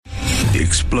The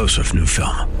explosive new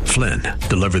film, Flynn,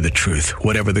 deliver the truth,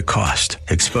 whatever the cost,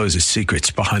 exposes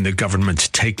secrets behind the government's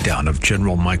takedown of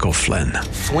General Michael Flynn.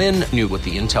 Flynn knew what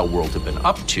the intel world had been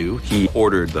up to. He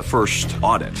ordered the first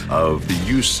audit of the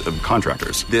use of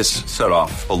contractors. This set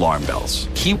off alarm bells.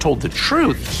 He told the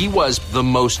truth. He was the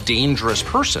most dangerous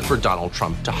person for Donald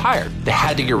Trump to hire. They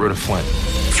had to get rid of Flynn.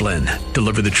 Flynn,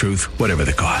 deliver the truth, whatever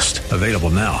the cost. Available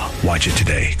now. Watch it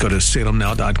today. Go to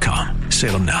salemnow.com.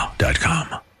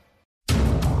 salemnow.com.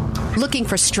 Looking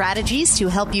for strategies to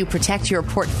help you protect your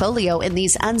portfolio in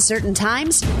these uncertain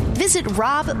times? Visit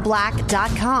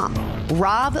robblack.com.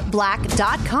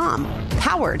 robblack.com,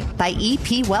 powered by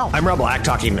EP Wealth. I'm Rob Black,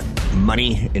 talking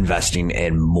money, investing,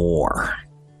 and more.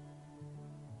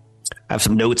 I have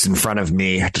some notes in front of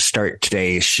me to start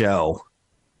today's show.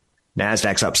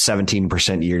 NASDAQ's up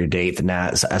 17% year to date.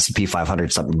 The S&P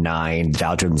 500's up 9%.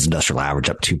 Dow Jones Industrial Average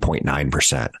up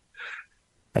 2.9%.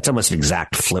 That's almost an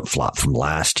exact flip-flop from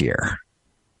last year,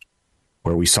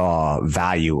 where we saw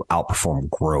value outperform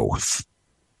growth.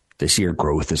 This year,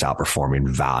 growth is outperforming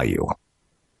value.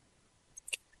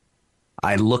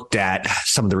 I looked at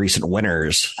some of the recent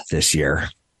winners this year,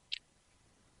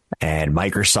 and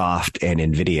Microsoft and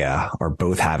NVIDIA are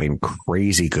both having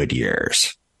crazy good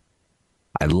years.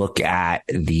 I look at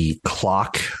the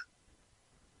clock,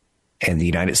 and the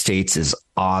United States is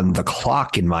on the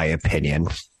clock, in my opinion,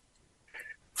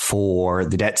 for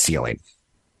the debt ceiling,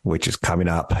 which is coming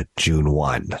up June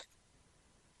 1.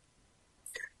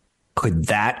 Could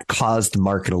that cause the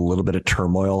market a little bit of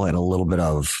turmoil and a little bit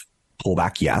of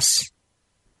pullback? Yes.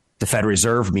 The Fed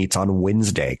Reserve meets on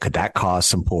Wednesday. Could that cause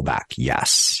some pullback?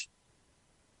 Yes.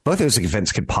 Both those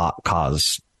events could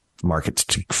cause markets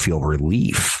to feel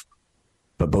relief,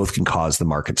 but both can cause the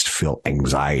markets to feel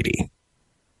anxiety.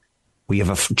 We have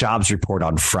a jobs report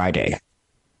on Friday.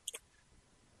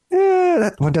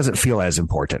 That one doesn't feel as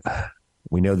important.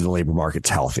 We know the labor market's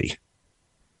healthy,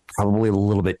 probably a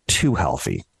little bit too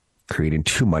healthy, creating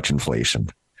too much inflation.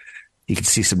 You can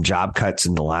see some job cuts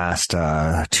in the last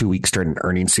 2 weeks during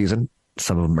earnings season.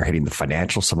 Some of them are hitting the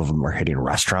financial. Some of them are hitting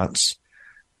restaurants,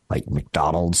 like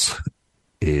McDonald's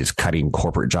is cutting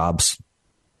corporate jobs.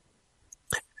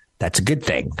 That's a good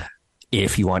thing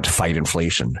if you want to fight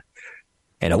inflation.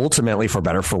 And ultimately, for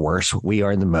better or for worse, we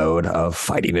are in the mode of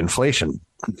fighting inflation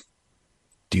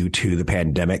due to the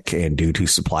pandemic and due to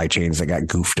supply chains that got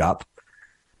goofed up,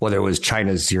 whether it was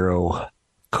China's zero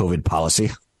COVID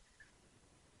policy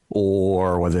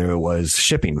or whether it was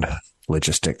shipping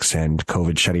logistics and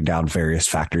COVID shutting down various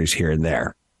factories here and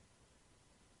there.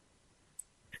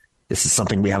 This is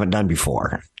something we haven't done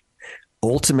before.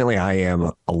 Ultimately, I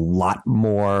am a lot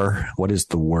more, what is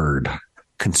the word?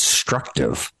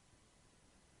 Constructive.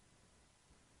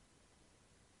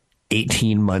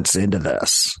 18 months into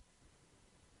this,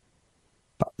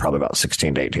 probably about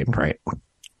 16 to 18, right?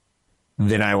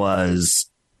 Than I was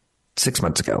 6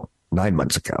 months ago, 9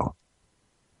 months ago.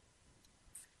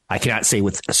 I cannot say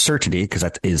with certainty because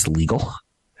that is legal,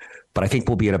 but I think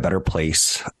we'll be in a better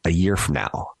place a year from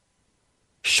now.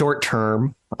 Short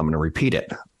term, I'm going to repeat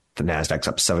it. The NASDAQ's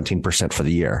up 17% for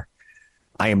the year.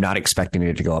 I am not expecting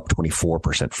it to go up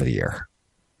 24% for the year.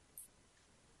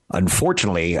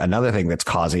 Unfortunately, another thing that's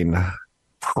causing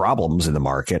problems in the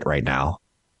market right now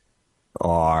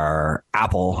are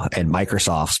Apple and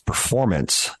Microsoft's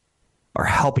performance are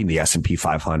helping the S&P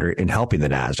 500 and helping the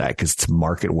NASDAQ because it's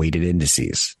market-weighted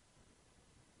indices.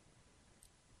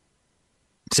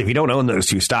 So if you don't own those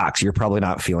two stocks, you're probably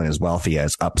not feeling as wealthy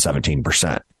as up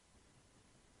 17%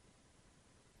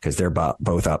 because they're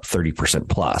both up 30%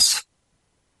 plus.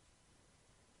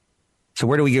 So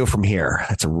where do we go from here?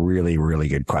 That's a really, really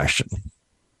good question.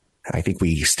 I think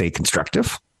we stay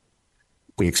constructive.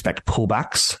 We expect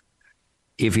pullbacks.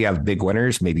 If you have big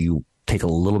winners, maybe you take a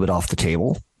little bit off the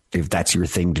table if that's your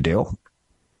thing to do.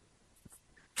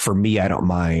 For me, I don't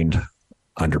mind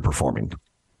underperforming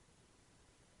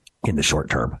in the short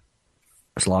term,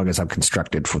 as long as I'm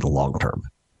constructed for the long term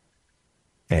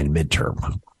and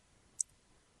midterm.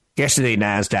 Yesterday,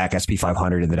 NASDAQ, S&P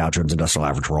 500, and the Dow Jones Industrial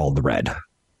Average were all in the red.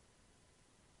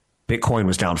 Bitcoin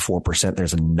was down 4%.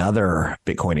 There's another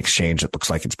Bitcoin exchange that looks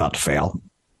like it's about to fail.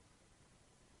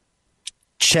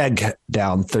 Chegg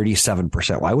down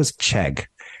 37%. Why was Chegg?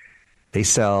 They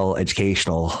sell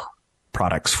educational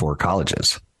products for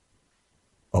colleges.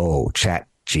 Oh,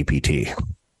 ChatGPT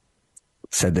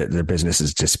said that their business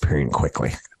is disappearing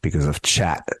quickly because of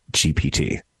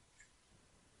ChatGPT.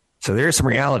 So there's some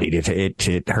reality to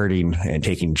it hurting and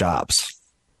taking jobs.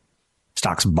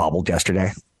 Stocks bobbled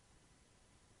yesterday.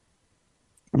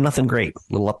 Nothing great. A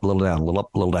little up, a little down, a little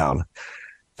up, a little down.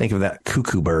 Think of that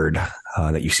cuckoo bird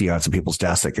that you see on some people's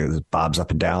desks that goes bobs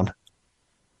up and down.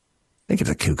 think it's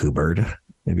a cuckoo bird.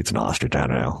 Maybe it's an ostrich. I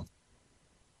don't know.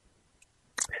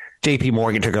 JP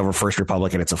Morgan took over First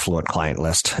Republic and its affluent client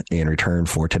list in return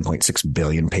for $10.6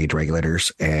 billion paid to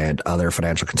regulators and other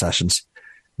financial concessions.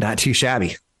 Not too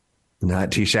shabby.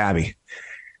 Not too shabby.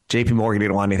 JP Morgan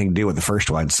didn't want anything to do with the first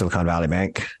one, Silicon Valley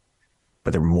Bank,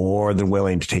 but they're more than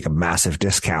willing to take a massive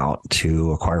discount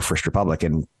to acquire First Republic,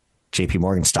 and JP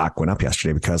Morgan stock went up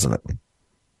yesterday because of it.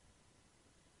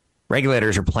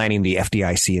 Regulators are planning the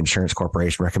FDIC Insurance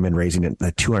Corporation recommend raising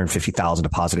the $250,000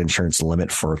 deposit insurance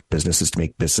limit for businesses to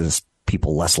make business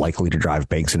people less likely to drive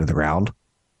banks into the ground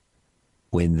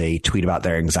when they tweet about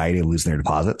their anxiety of losing their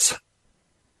deposits.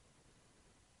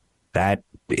 That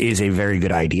is a very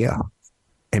good idea.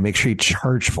 And make sure you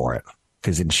charge for it,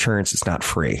 because insurance is not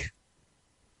free.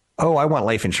 Oh, I want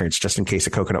life insurance just in case a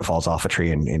coconut falls off a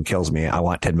tree and kills me. I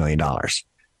want $10 million.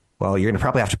 Well, you're going to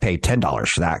probably have to pay $10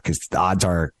 for that, because the odds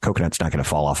are coconut's not going to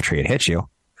fall off a tree and hit you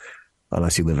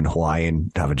unless you live in Hawaii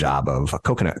and have a job of a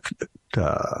coconut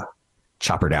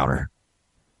chopper downer.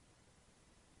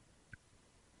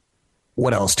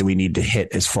 What else do we need to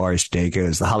hit as far as today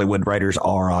goes? The Hollywood writers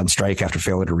are on strike after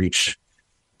failing to reach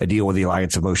a deal with the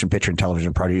Alliance of Motion Picture and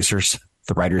Television Producers.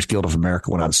 The Writers Guild of America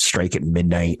went on strike at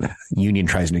midnight. Union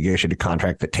tries to negotiate a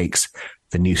contract that takes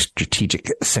the new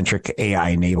strategic-centric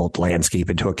AI-enabled landscape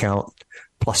into account,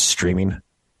 plus streaming.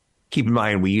 Keep in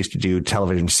mind, we used to do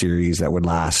television series that would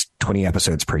last 20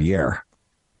 episodes per year.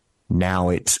 Now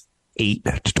it's 8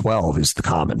 to 12 is the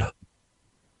common.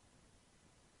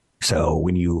 So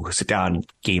when you sit down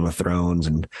Game of Thrones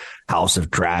and House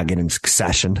of Dragon and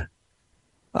Succession,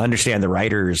 understand the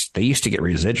writers, they used to get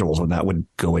residuals when that would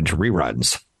go into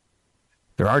reruns.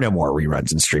 There are no more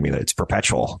reruns in streaming. It's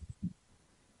perpetual.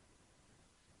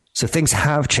 So things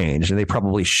have changed, and they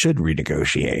probably should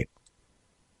renegotiate.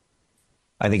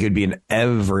 I think it would be in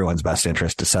everyone's best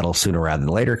interest to settle sooner rather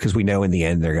than later, because we know in the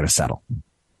end they're going to settle.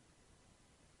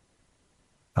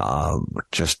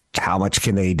 Just how much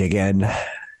can they dig in?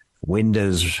 When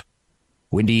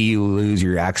do you lose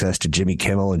your access to Jimmy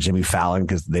Kimmel and Jimmy Fallon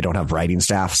because they don't have writing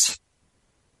staffs?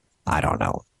 I don't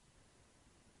know.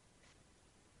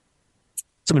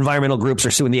 Some environmental groups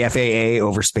are suing the FAA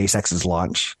over SpaceX's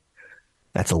launch.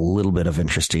 That's a little bit of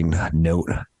interesting note.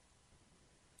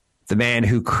 The man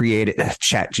who created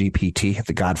ChatGPT,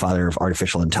 the godfather of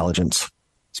artificial intelligence,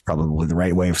 is probably the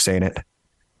right way of saying it.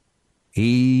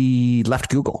 He left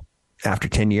Google after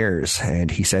 10 years,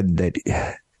 and he said that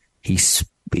he's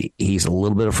a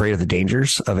little bit afraid of the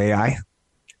dangers of AI,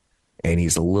 and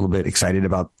he's a little bit excited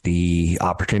about the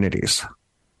opportunities.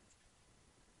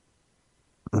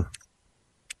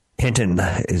 Hinton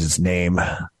is his name,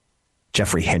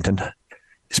 Jeffrey Hinton.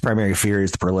 His primary fear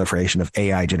is the proliferation of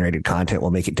AI-generated content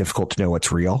will make it difficult to know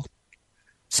what's real,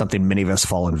 something many of us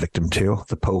fallen victim to,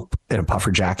 the Pope in a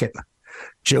puffer jacket.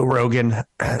 Joe Rogan,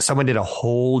 someone did a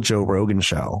whole Joe Rogan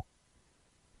show,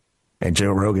 and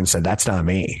Joe Rogan said, that's not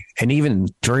me. And even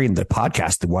during the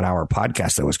podcast, the 1 hour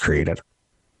podcast that was created,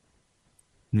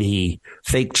 the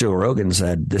fake Joe Rogan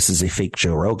said, this is a fake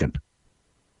Joe Rogan.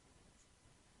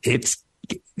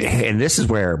 And this is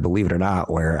where, believe it or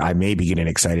not, where I may be getting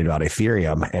excited about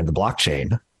Ethereum and the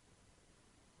blockchain.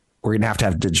 We're going to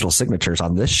have digital signatures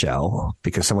on this show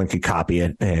because someone could copy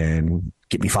it and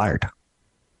get me fired.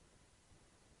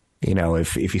 You know,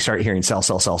 if you start hearing sell,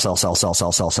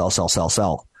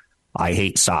 I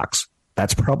hate stocks.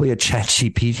 That's probably a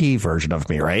ChatGPT version of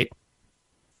me, right?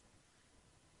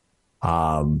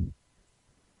 So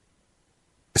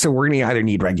we're going to either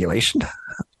need regulation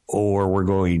or we're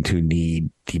going to need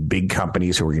the big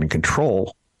companies who are going to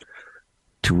control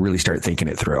to really start thinking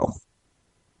it through.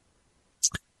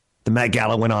 The Met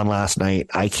Gala went on last night.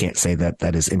 I can't say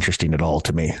that is interesting at all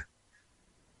to me.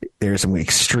 There's some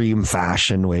extreme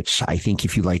fashion, which I think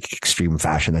if you like extreme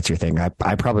fashion, that's your thing.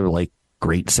 I probably like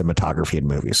great cinematography in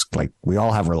movies. Like, we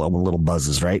all have our own little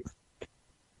buzzes, right?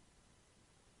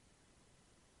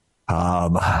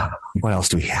 What else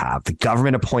do we have? The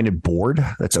government-appointed board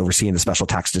that's overseeing the special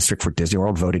tax district for Disney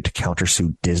World voted to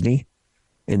countersue Disney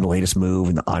in the latest move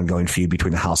in the ongoing feud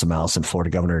between the House of Mouse and Florida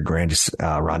Governor Ron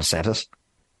DeSantis.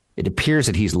 It appears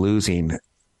that he's losing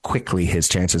quickly his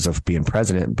chances of being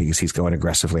president because he's going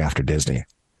aggressively after Disney.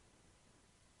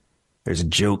 There's a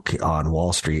joke on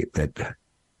Wall Street that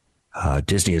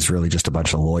Disney is really just a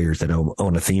bunch of lawyers that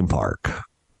own a theme park.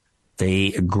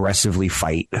 They aggressively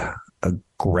fight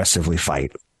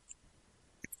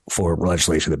for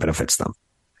legislation that benefits them.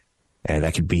 And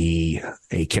that could be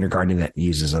a kindergarten that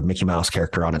uses a Mickey Mouse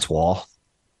character on its wall.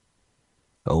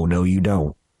 Oh, no, you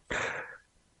don't.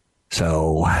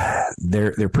 So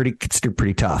they're considered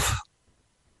pretty tough.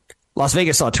 Las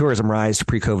Vegas saw tourism rise to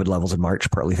pre-COVID levels in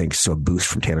March, partly thanks to a boost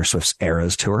from Taylor Swift's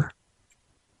Eras tour.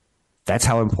 That's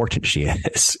how important she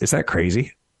is. Is that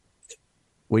crazy?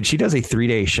 When she does a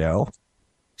 3-day show,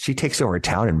 she takes over a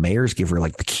town and mayors give her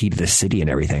like the key to the city and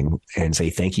everything and say,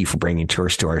 thank you for bringing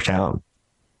tourists to our town.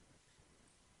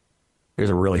 There's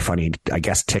a really funny, I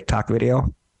guess, TikTok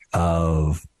video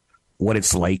of what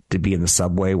it's like to be in the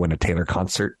subway when a Taylor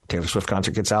Swift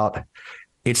concert gets out.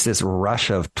 It's this rush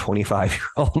of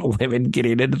 25-year-old women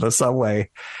getting into the subway,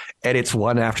 and it's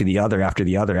one after the other, after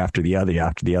the other, after the other,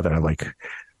 after the other. I'm like,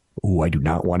 ooh, I do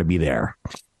not want to be there.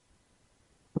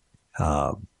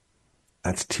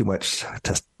 That's too much,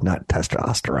 not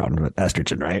testosterone, but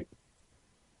estrogen, right?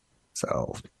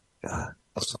 So,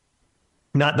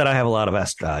 not that I have a lot of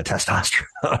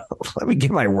testosterone. Let me get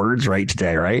my words right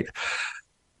today, right?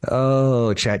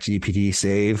 Oh, ChatGPT,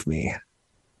 save me.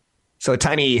 So a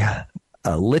tiny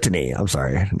litany, I'm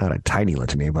sorry, not a tiny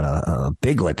litany, but a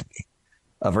big litany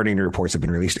of earnings reports have been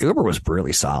released. Uber was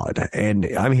really solid. And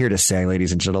I'm here to say,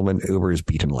 ladies and gentlemen, Uber is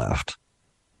beaten left.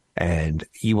 And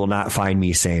you will not find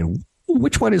me saying,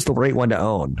 which one is the right one to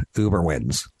own? Uber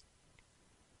wins.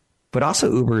 But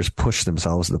also Uber's pushed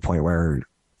themselves to the point where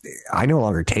I no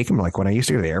longer take them. Like when I used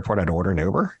to go to the airport, I'd order an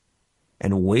Uber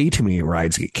and way too many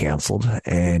rides get canceled.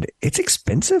 And it's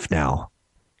expensive now.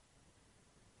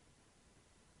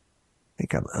 I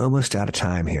think I'm almost out of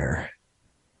time here.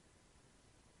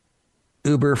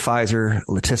 Uber, Pfizer,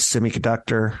 Lattice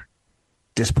Semiconductor,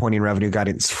 disappointing revenue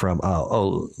guidance from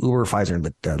Uber, Pfizer, and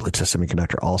Lattice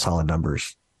Semiconductor, all solid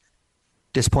numbers.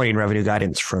 Disappointing revenue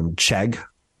guidance from Chegg,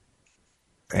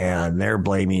 and they're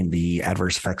blaming the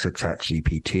adverse effects of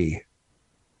ChatGPT.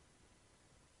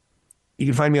 You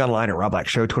can find me online at Rob Black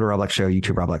Show, Twitter Rob Black Show,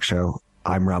 YouTube Rob Black Show.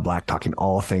 I'm Rob Black, talking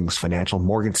all things financial.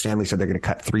 Morgan Stanley said they're going to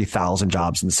cut 3,000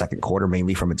 jobs in the second quarter,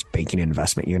 mainly from its banking and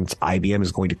investment units. IBM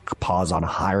is going to pause on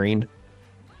hiring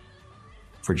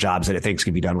for jobs that it thinks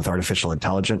can be done with artificial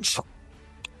intelligence.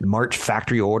 March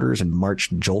factory orders and March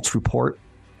JOLTS report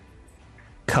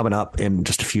coming up in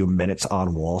just a few minutes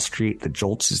on Wall Street. The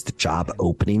JOLTS is the job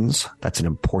openings. That's an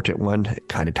important one. It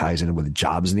kind of ties in with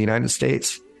jobs in the United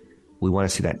States. We want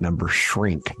to see that number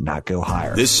shrink, not go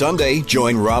higher. This Sunday,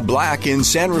 join Rob Black in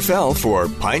San Rafael for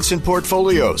Pints and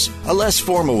Portfolios, a less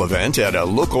formal event at a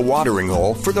local watering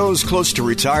hole for those close to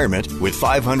retirement with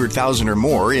 $500,000 or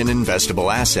more in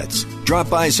investable assets. Drop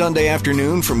by Sunday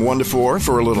afternoon from 1 to 4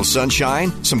 for a little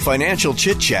sunshine, some financial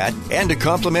chit-chat, and a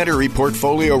complimentary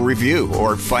portfolio review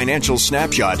or financial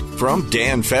snapshot from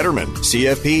Dan Fetterman,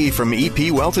 CFP from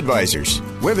EP Wealth Advisors.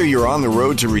 Whether you're on the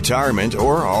road to retirement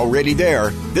or already there,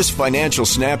 this financial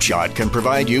snapshot can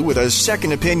provide you with a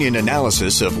second opinion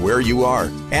analysis of where you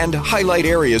are and highlight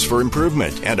areas for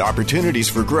improvement and opportunities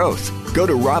for growth. Go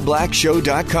to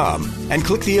robblackshow.com and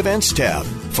click the Events tab.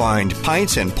 Find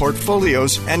Pints and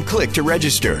Portfolios and click to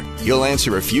register. You'll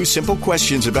answer a few simple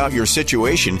questions about your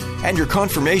situation, and your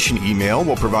confirmation email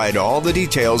will provide all the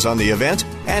details on the event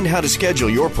and how to schedule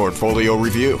your portfolio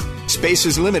review. Space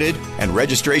is limited and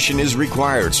registration is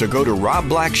required, so go to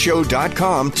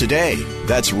robblackshow.com today.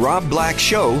 That's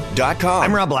robblackshow.com.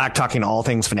 I'm Rob Black, talking all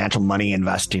things financial, money,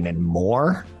 investing, and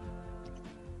more.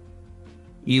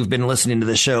 You've been listening to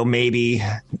the show, maybe,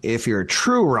 if you're a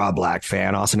true Rob Black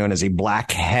fan, also known as a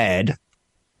blackhead,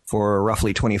 for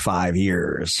roughly 25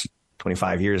 years.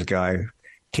 25 years ago, I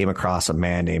came across a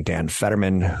man named Dan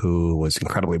Fetterman who was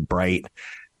incredibly bright.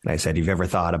 And I said, you've ever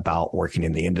thought about working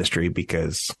in the industry?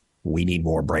 Because we need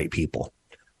more bright people.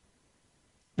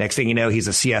 Next thing you know, he's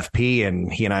a CFP,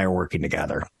 and he and I are working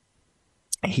together.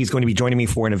 He's going to be joining me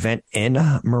for an event in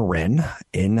Marin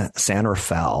in San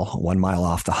Rafael, 1 mile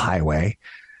off the highway.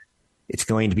 It's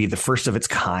going to be the first of its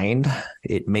kind.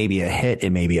 It may be a hit.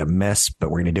 It may be a miss, but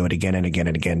we're going to do it again and again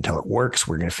and again until it works.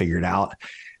 We're going to figure it out,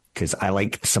 because I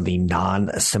like something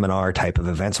non-seminar type of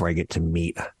events where I get to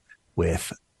meet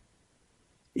with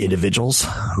individuals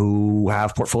who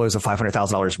have portfolios of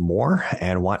 $500,000 more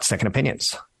and want second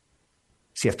opinions.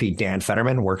 CFP Dan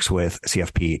Fetterman works with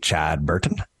CFP Chad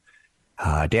Burton.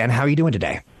 Dan, how are you doing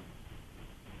today?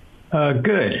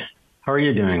 Good. How are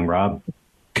you doing, Rob?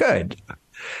 Good.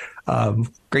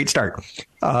 Great start.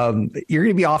 You're going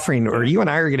to be offering, or you and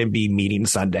I are going to be meeting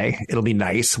Sunday. It'll be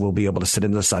nice. We'll be able to sit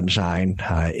in the sunshine,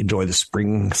 enjoy the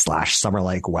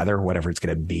spring/summer-like weather, whatever it's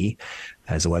going to be,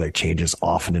 as the weather changes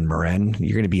often in Marin.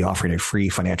 You're going to be offering a free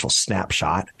financial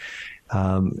snapshot.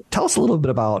 Tell us a little bit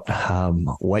about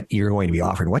what you're going to be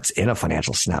offering. What's in a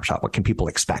financial snapshot? What can people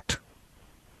expect?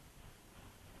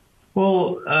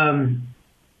 Well,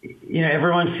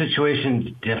 everyone's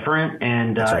situation's different.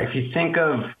 And Right. If you think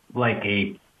of like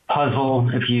a puzzle,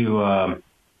 if you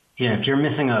if you're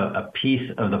missing a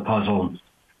piece of the puzzle,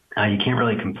 you can't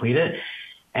really complete it.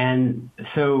 And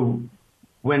so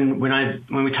when we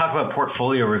talk about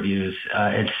portfolio reviews,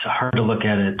 it's hard to look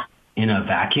at it in a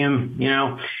vacuum,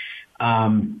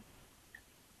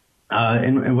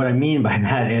 and what I mean by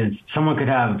that is someone could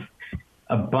have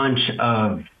a bunch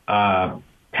of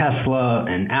Tesla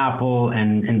and Apple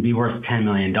and be worth $10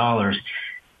 million,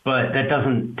 but that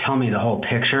doesn't tell me the whole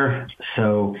picture.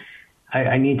 So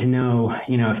I need to know,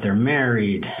 if they're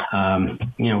married,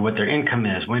 what their income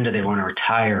is, when do they want to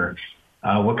retire,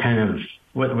 what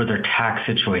their tax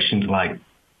situation's like.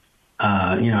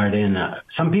 Are they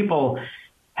some people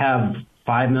have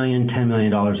 $5 million, $10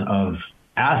 million of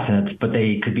assets, but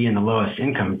they could be in the lowest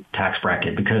income tax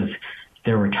bracket because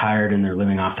they're retired and they're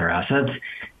living off their assets.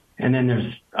 And then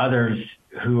there's others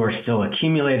who are still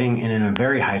accumulating and in a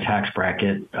very high tax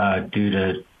bracket due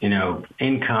to,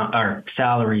 income or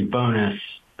salary, bonus,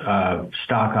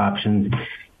 stock options,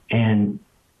 and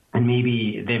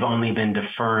maybe they've only been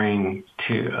deferring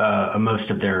to most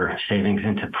of their savings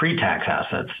into pre-tax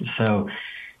assets. So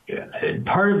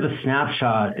part of the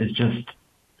snapshot is just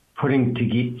putting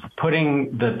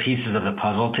the pieces of the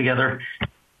puzzle together.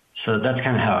 So that's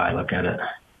kind of how I look at it.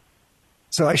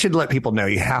 So I should let people know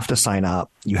you have to sign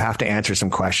up. You have to answer some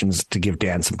questions to give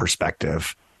Dan some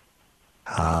perspective.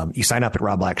 You sign up at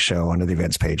Rob Black Show under the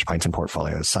events page, Pints and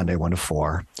Portfolios, Sunday 1 to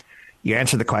 4. You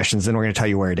answer the questions, then we're going to tell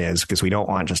you where it is because we don't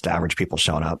want just average people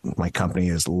showing up. My company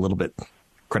is a little bit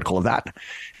critical of that.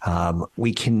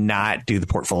 We cannot do the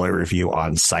portfolio review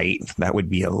on site. That would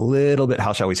be a little bit,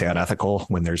 how shall we say, unethical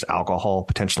when there's alcohol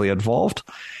potentially involved.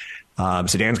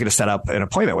 So Dan's going to set up an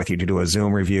appointment with you to do a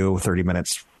Zoom review, 30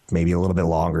 minutes, maybe a little bit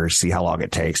longer, see how long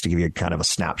it takes to give you kind of a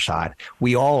snapshot.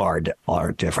 We all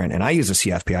are different. And I use a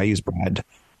CFP. I use Brad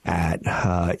at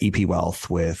EP Wealth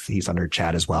he's under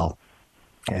Chad as well.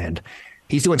 And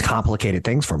he's doing complicated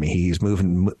things for me. He's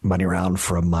moving money around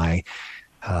from my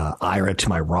IRA to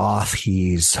my Roth.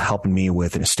 He's helping me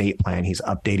with an estate plan. He's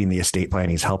updating the estate plan.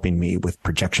 He's helping me with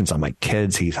projections on my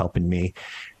kids. He's helping me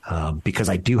because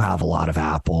I do have a lot of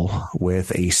Apple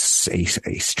with a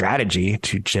strategy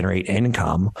to generate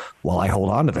income while I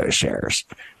hold on to those shares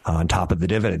on top of the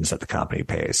dividends that the company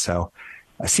pays. So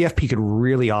a CFP could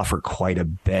really offer quite a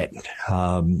bit.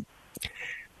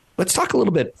 Let's talk a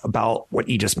little bit about what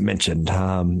you just mentioned,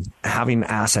 having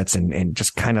assets and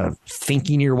just kind of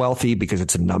thinking you're wealthy because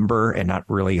it's a number and not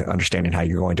really understanding how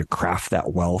you're going to craft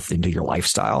that wealth into your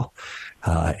lifestyle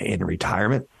in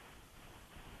retirement.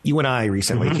 You and I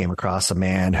recently came across a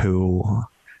man who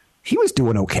he was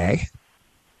doing okay,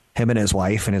 him and his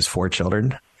wife and his 4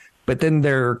 children. But then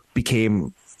there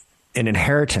became an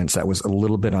inheritance that was a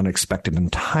little bit unexpected in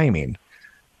timing.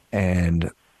 And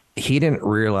he didn't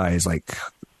realize,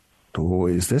 oh,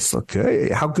 is this look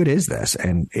good? How good is this?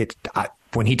 And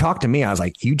when he talked to me, I was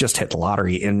like, you just hit the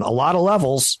lottery in a lot of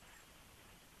levels.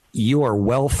 You are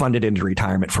well funded into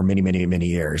retirement for many, many, many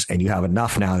years. And you have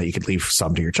enough now that you could leave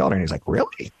some to your children. He's like,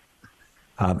 really?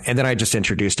 And then I just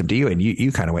introduced him to you and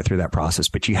you kind of went through that process,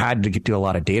 but you had to do a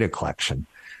lot of data collection.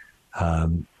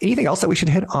 Anything else that we should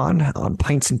hit on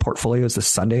Pints and Portfolios this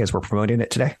Sunday as we're promoting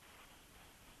it today?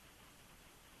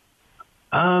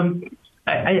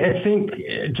 I think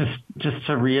just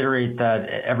to reiterate that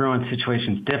everyone's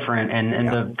situation is different. And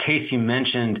the case you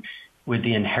mentioned with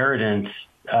the inheritance,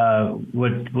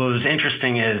 what was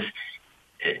interesting is,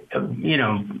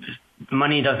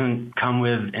 money doesn't come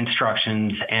with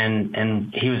instructions.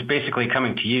 And he was basically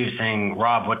coming to you saying,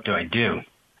 Rob, what do I do?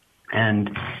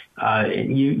 And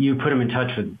you put him in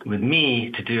touch with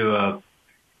me to do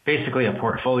basically a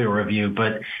portfolio review.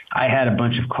 But I had a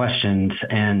bunch of questions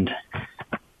and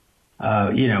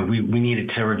we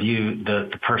needed to review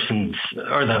the person's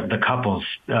or the couple's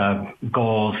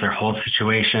goals, their whole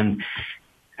situation.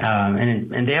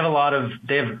 And they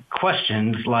have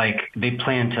questions like they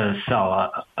plan to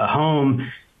sell a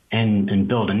home and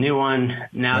build a new one.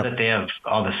 Now that they have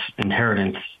all this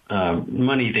inheritance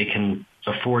money, they can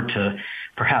afford to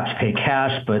perhaps pay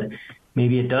cash, but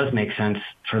maybe it does make sense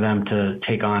for them to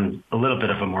take on a little bit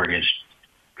of a mortgage.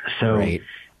 So those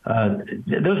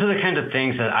are the kinds of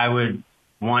things that I would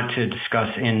want to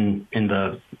discuss in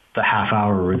the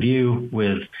half-hour review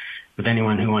with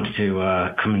anyone who wants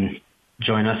to come and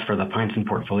join us for the Pints and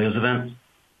Portfolios event.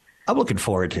 I'm looking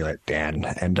forward to it, Dan.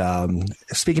 And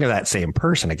speaking of that same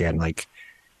person again,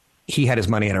 he had his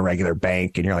money in a regular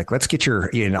bank and you're like, let's get you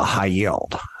in a high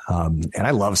yield. And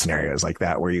I love scenarios like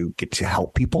that where you get to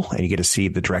help people and you get to see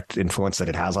the direct influence that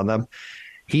it has on them.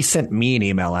 He sent me an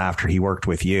email after he worked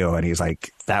with you and he's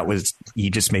like, you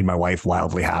just made my wife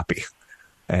wildly happy.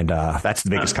 And that's the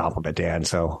biggest compliment, Dan.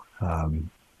 So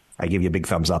I I give you a big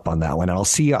thumbs up on that one. And I'll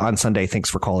see you on Sunday. Thanks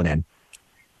for calling in.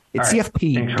 It's right.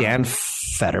 CFP Dan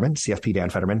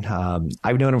Fetterman.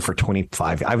 I've known him for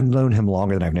 25. I've known him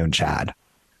longer than I've known Chad.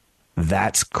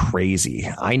 That's crazy.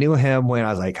 I knew him when I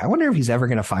was like, I wonder if he's ever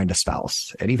going to find a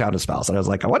spouse. And he found a spouse. And I was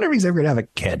like, I wonder if he's ever going to have a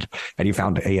kid. And he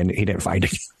didn't find a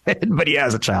kid, but he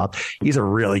has a child. He's a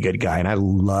really good guy. And I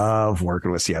love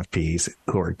working with CFPs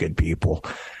who are good people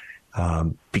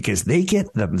because they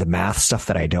get the math stuff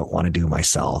that I don't want to do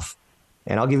myself.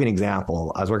 And I'll give you an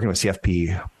example. I was working with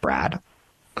CFP Brad.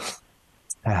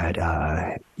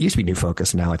 Used to be New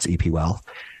Focus. Now it's EP Wealth.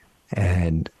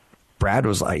 And Brad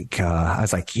was like, I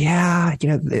was like, yeah,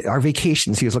 our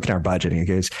vacations, he was looking at our budget and he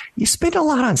goes, you spend a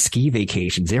lot on ski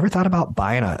vacations. You ever thought about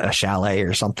buying a chalet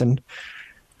or something?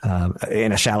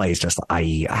 And a chalet is just,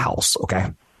 i.e. a house. Okay.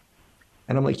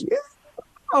 And I'm like, yeah,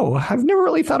 I've never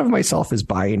really thought of myself as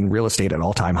buying real estate at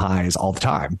all time highs all the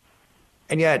time.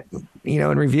 And yet,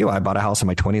 in review, I bought a house in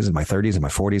my 20s and my 30s and my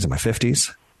 40s and my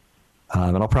 50s.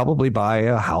 And I'll probably buy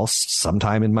a house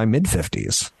sometime in my mid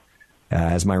 50s.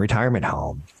 As my retirement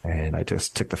home. And I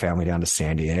just took the family down to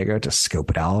San Diego to scope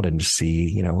it out and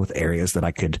see, with areas that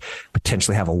I could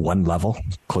potentially have a one level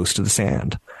close to the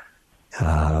sand.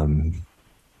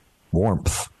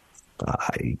 Warmth.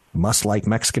 I must like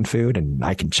Mexican food and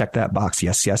I can check that box.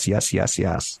 Yes, yes, yes, yes,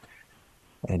 yes.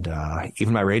 And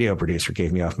even my radio producer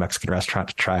gave me a Mexican restaurant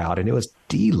to try out and it was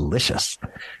delicious.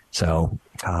 So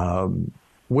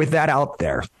with that out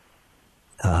there,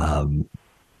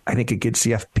 I think a good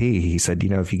CFP, he said,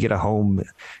 if you get a home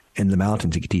in the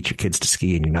mountains, you can teach your kids to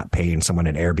ski and you're not paying someone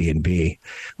an Airbnb,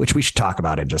 which we should talk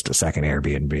about in just a second,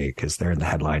 Airbnb, because they're in the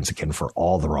headlines again for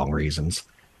all the wrong reasons.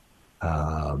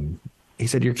 He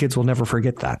said, your kids will never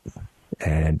forget that.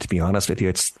 And to be honest with you,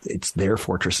 it's their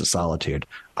fortress of solitude.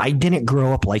 I didn't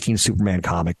grow up liking Superman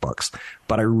comic books,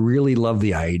 but I really love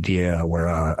the idea where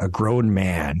a grown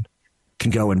man can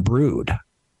go and brood.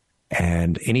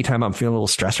 And anytime I'm feeling a little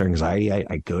stress or anxiety,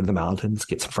 I go to the mountains,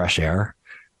 get some fresh air,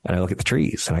 and I look at the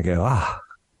trees and I go,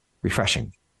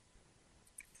 refreshing.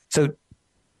 So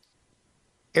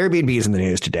Airbnb is in the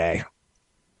news today.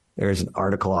 There's an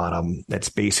article on them that's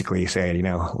basically saying,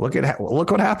 look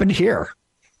what happened here.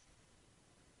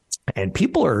 And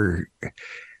people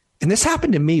and this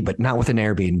happened to me, but not with an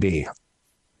Airbnb.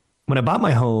 When I bought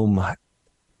my home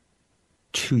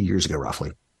 2 years ago,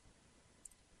 roughly,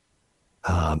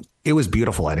 it was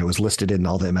beautiful and it was listed in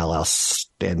all the MLS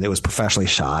and it was professionally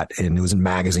shot and it was in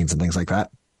magazines and things like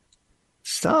that.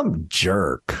 Some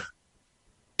jerk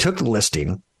took the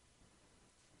listing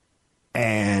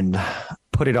and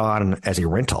put it on as a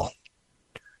rental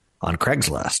on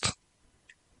Craigslist.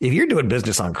 If you're doing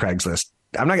business on Craigslist,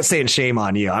 I'm not saying shame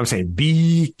on you. I'm saying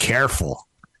be careful.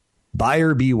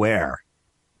 Buyer beware.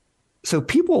 So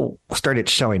people started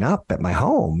showing up at my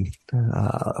home.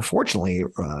 Fortunately,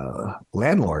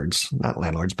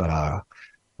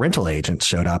 rental agents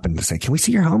showed up and said, can we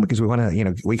see your home? Because we want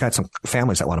to, we got some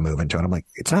families that want to move into it. I'm like,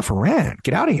 it's not for rent.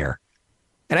 Get out of here.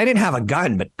 And I didn't have a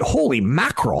gun, but holy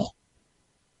mackerel.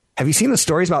 Have you seen the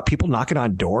stories about people knocking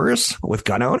on doors with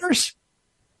gun owners?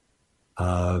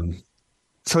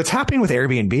 So it's happening with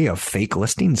Airbnb of fake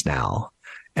listings now.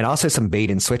 And also some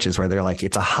bait and switches where they're like,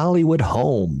 it's a Hollywood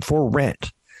home for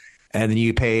rent. And then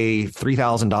you pay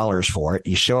 $3,000 for it.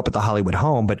 You show up at the Hollywood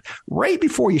home. But right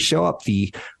before you show up,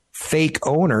 the fake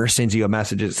owner sends you a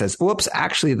message that says, whoops,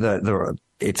 actually,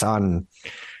 it's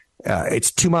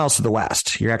 2 miles to the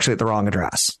west. You're actually at the wrong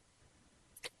address.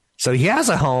 So he has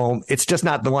a home. It's just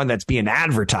not the one that's being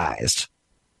advertised.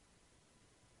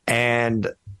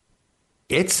 And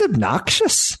it's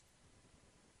obnoxious.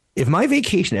 If my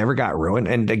vacation ever got ruined,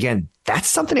 and again, that's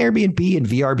something Airbnb and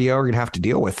VRBO are going to have to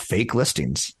deal with, fake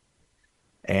listings.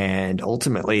 And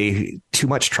ultimately, too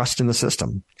much trust in the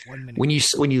system. When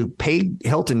you pay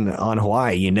Hilton on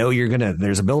Hawaii,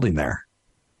 there's a building there.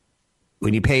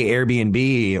 When you pay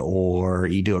Airbnb or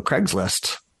you do a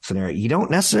Craigslist scenario, you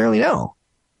don't necessarily know.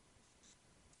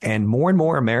 And more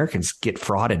Americans get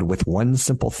frauded with one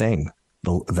simple thing: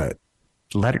 the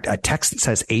letter, a text that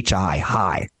says "HI"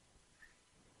 hi.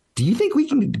 Do you think we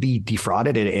can be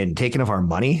defrauded and taken of our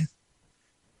money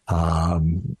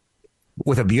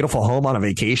with a beautiful home on a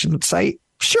vacation site?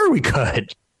 Sure, we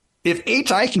could. If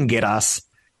HI can get us,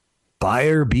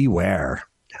 buyer beware.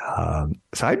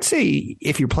 So I'd say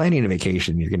if you're planning a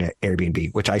vacation, you're going to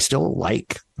Airbnb, which I still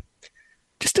like.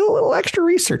 Just do a little extra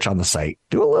research on the site.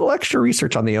 Do a little extra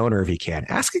research on the owner if you can.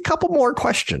 Ask a couple more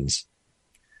questions.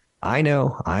 I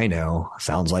know.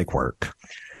 Sounds like work.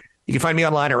 You can find me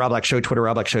online at Rob Black Show, Twitter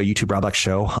Rob Black Show, YouTube Rob Black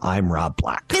Show. I'm Rob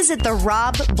Black. Visit the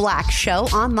Rob Black Show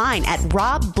online at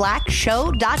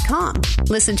robblackshow.com.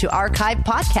 Listen to archived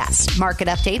podcasts, market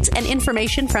updates, and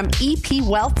information from EP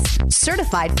Wealth's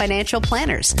certified financial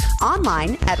planners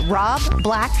online at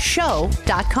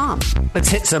robblackshow.com. Let's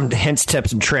hit some hints,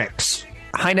 tips, and tricks.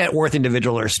 High net worth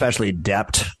individuals are especially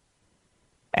adept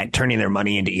at turning their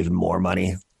money into even more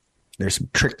money. There's some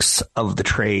tricks of the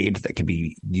trade that can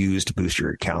be used to boost your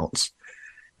accounts.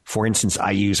 For instance, I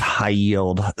use high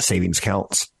yield savings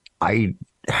accounts. I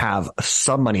have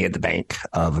some money at the Bank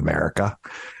of America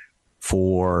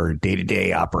for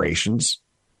day-to-day operations.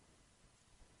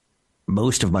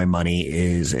 Most of my money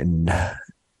is in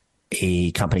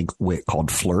a company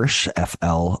called Flourish,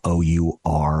 Flourish.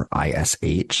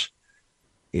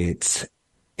 It's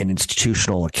an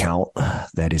institutional account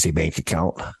that is a bank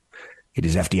account. It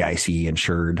is FDIC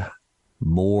insured,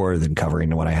 more than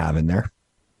covering what I have in there.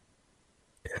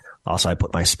 Also, I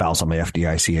put my spouse on my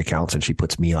FDIC accounts and she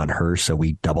puts me on hers, so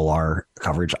we double our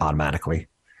coverage automatically.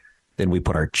 Then we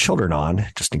put our children on,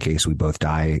 just in case we both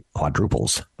die,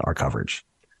 quadruples our coverage.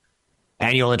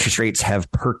 Annual interest rates have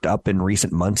perked up in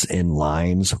recent months in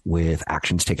lines with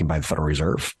actions taken by the Federal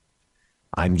Reserve.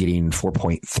 I'm getting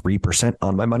 4.3%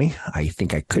 on my money. I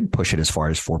think I could push it as far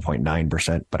as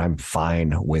 4.9%, but I'm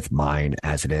fine with mine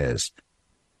as it is.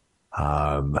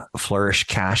 Flourish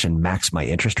Cash and Max My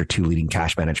Interest are two leading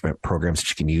cash management programs that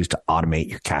you can use to automate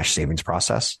your cash savings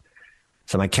process.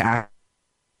 So my cash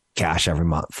every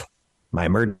month, my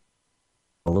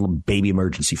a little baby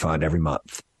emergency fund every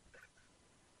month.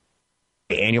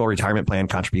 Annual retirement plan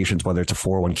contributions, whether it's a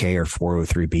 401k or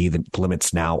 403b, the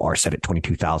limits now are set at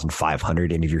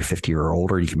 $22,500. And if you're 50 or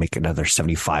older, you can make another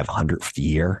 $7,500 for the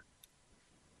year.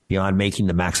 Beyond making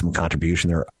the maximum contribution,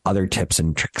 there are other tips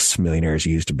and tricks millionaires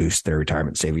use to boost their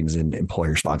retirement savings in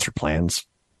employer-sponsored plans.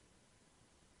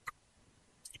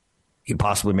 You can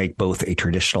possibly make both a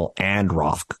traditional and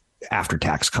Roth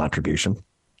after-tax contribution.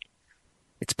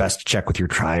 It's best to check with your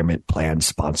retirement plan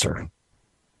sponsor.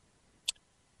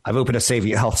 I've opened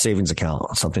a health savings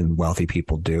account, something wealthy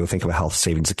people do. Think of a health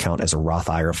savings account as a Roth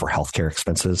IRA for healthcare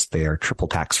expenses. They are triple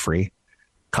tax-free.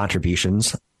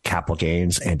 Contributions, capital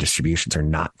gains, and distributions are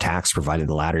not taxed, provided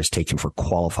the latter is taken for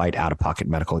qualified out-of-pocket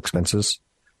medical expenses.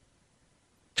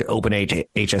 To open a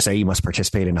HSA, you must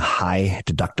participate in a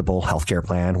high-deductible healthcare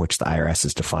plan, which the IRS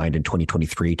has defined in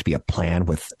 2023 to be a plan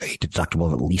with a deductible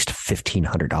of at least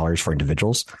 $1,500 for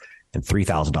individuals and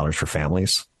 $3,000 for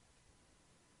families.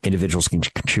 Individuals can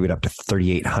contribute up to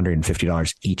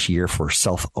 $3,850 each year for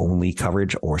self-only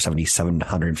coverage or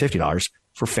 $7,750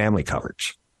 for family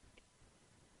coverage.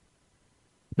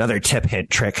 Another tip,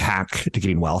 hint, trick, hack to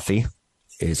getting wealthy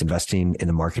is investing in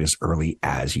the market as early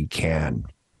as you can.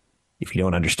 If you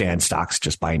don't understand stocks,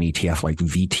 just buy an ETF like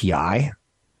VTI,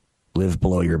 live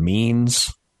below your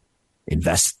means,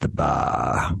 invest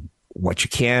what you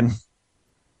can.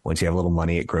 Once you have a little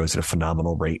money, it grows at a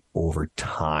phenomenal rate over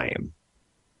time.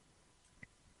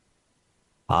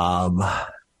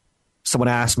 Someone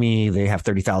asked me, they have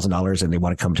 $30,000 and they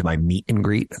want to come to my meet and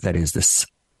greet. That is this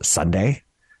Sunday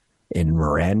in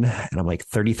Marin. And I'm like,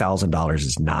 $30,000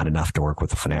 is not enough to work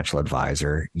with a financial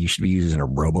advisor. You should be using a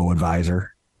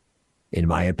robo-advisor, in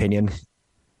my opinion.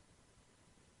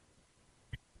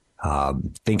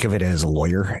 Think of it as a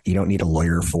lawyer. You don't need a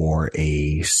lawyer for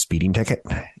a speeding ticket.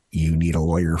 You need a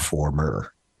lawyer for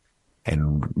murder.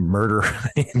 And murder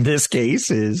in this case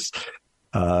is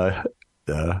the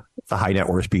high net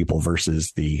worth people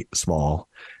versus the small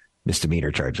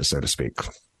misdemeanor charges, so to speak.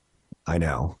 I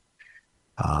know.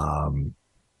 So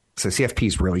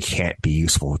CFPs really can't be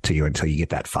useful to you until you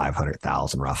get that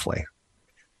 500,000 roughly.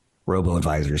 Robo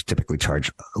advisors typically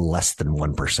charge less than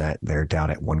 1%. They're down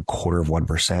at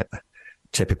 1/4%,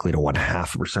 typically to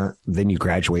 0.5%. Then you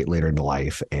graduate later in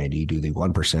life and you do the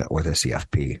 1% with a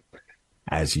CFP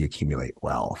as you accumulate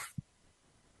wealth.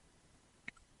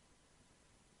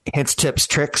 Hints, tips,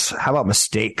 tricks. How about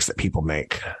mistakes that people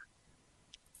make?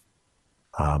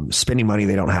 Spending money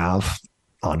they don't have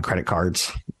on credit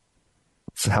cards.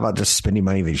 So how about just spending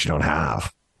money that you don't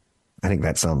have? I think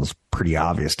that sounds pretty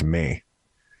obvious to me.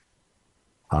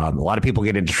 A lot of people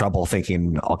get into trouble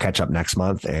thinking I'll catch up next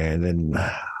month. And then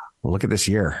look at this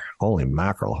year. Holy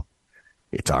mackerel.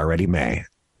 It's already May.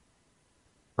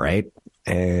 Right?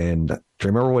 And do you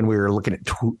remember when we were looking at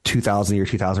 2000, year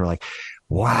 2000, we're like,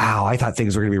 wow, I thought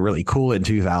things were going to be really cool in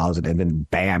 2000. And then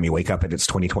bam, you wake up and it's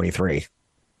 2023.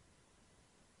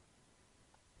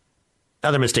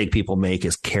 Another mistake people make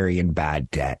is carrying bad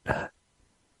debt.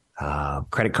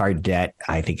 Credit card debt,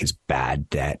 I think, is bad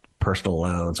debt. Personal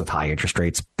loans with high interest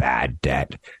rates, bad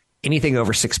debt. anything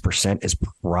over 6% is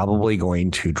probably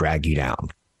going to drag you down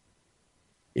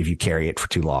if you carry it for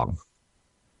too long.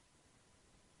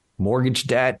 Mortgage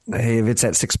debt, if it's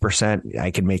at 6%,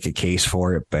 I can make a case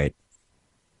for it, but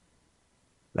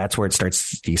that's where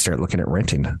you start looking at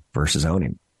renting versus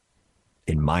owning,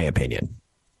 in my opinion.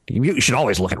 You should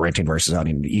always look at renting versus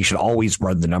owning. You should always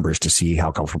run the numbers to see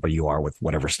how comfortable you are with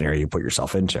whatever scenario you put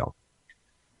yourself into.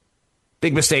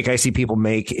 Big mistake I see people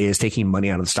make is taking money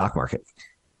out of the stock market,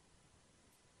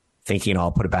 thinking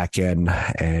I'll put it back in.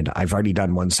 And I've already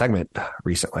done one segment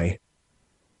recently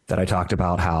that I talked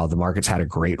about how the market's had a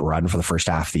great run for the first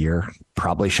half of the year.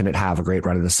 Probably shouldn't have a great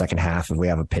run in the second half if we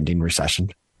have a pending recession.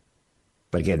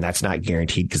 But again, that's not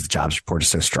guaranteed because the jobs report is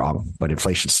so strong, but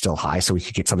inflation's still high. So we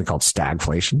could get something called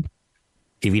stagflation.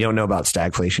 If you don't know about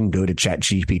stagflation, go to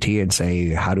ChatGPT and say,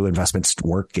 how do investments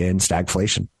work in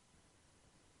stagflation?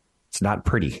 It's not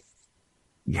pretty.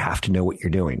 You have to know what you're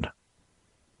doing.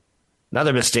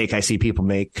 Another mistake I see people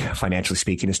make, financially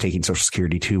speaking, is taking Social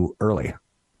Security too early.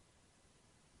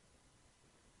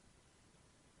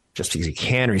 Just because you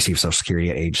can receive Social Security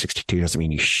at age 62 doesn't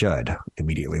mean you should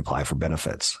immediately apply for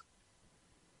benefits.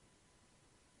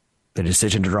 The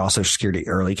decision to draw Social Security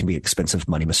early can be an expensive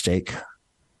money mistake.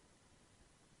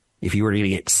 If you were to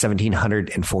get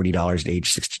 $1,740 at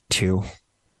age 62,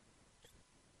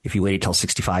 if you wait until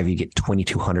 65, you get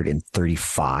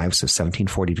 $2,235. So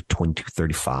 $1,740 to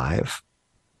 $2,235.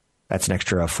 That's an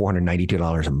extra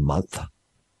 $492 a month.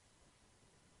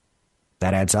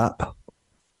 That adds up.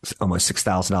 It's almost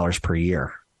 $6,000 per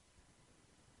year.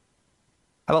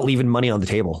 How about leaving money on the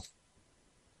table?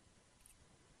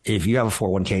 If you have a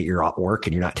 401k, you're at work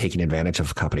and you're not taking advantage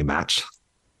of a company match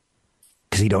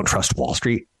because you don't trust Wall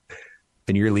Street,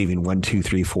 then you're leaving 1, 2,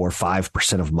 3, 4,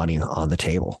 5% of money on the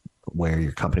table where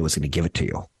your company was going to give it to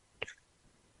you.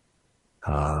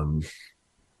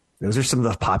 Those are some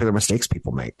of the popular mistakes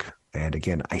people make. And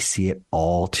again, I see it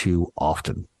all too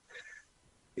often.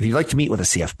 If you'd like to meet with a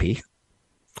CFP,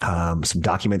 some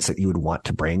documents that you would want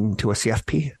to bring to a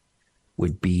CFP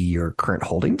would be your current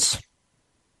holdings.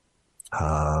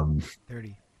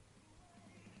 30.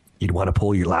 You'd want to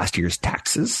pull your last year's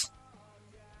taxes.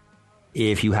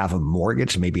 If you have a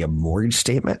mortgage, maybe a mortgage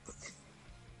statement.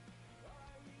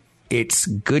 It's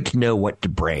good to know what to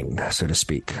bring, so to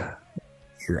speak.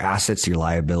 Your assets, your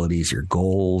liabilities, your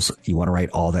goals. You want to write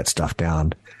all that stuff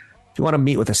down. If you want to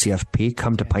meet with a CFP,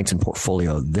 come to Pints and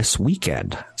Portfolio this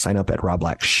weekend. Sign up at Rob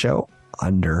Black Show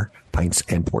under Pints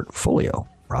and Portfolio.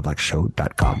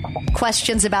 RobBlackShow.com.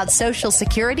 Questions about Social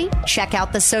Security? Check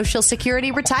out the Social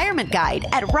Security Retirement Guide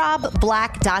at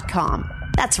RobBlack.com.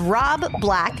 That's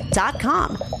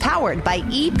RobBlack.com. Powered by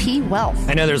EP Wealth.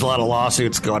 I know there's a lot of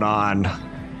lawsuits going on,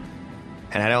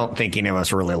 and I don't think any of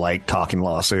us really like talking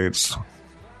lawsuits.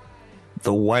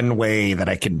 The one way that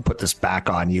I can put this back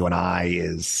on you and I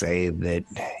is say that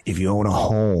if you own a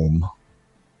home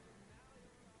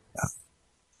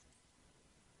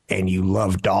and you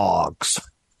love dogs,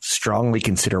 strongly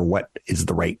consider what is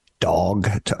the right dog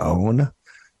to own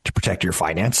to protect your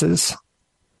finances.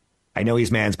 I know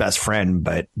he's man's best friend,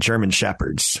 but German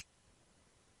Shepherds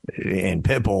and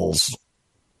Pit Bulls,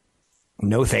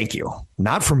 no thank you.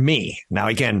 Not for me. Now,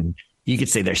 again, you could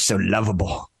say they're so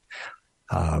lovable.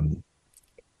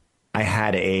 I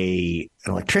had an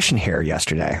electrician here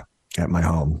yesterday at my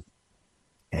home,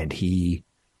 and he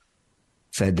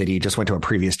said that he just went to a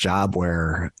previous job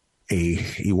where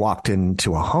he walked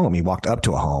into a home. He walked up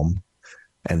to a home,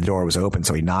 and the door was open,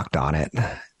 so he knocked on it,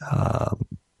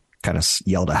 kind of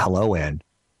yelled a hello in,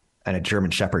 and a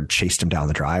German Shepherd chased him down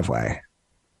the driveway.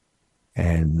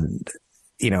 And,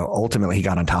 ultimately he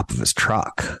got on top of his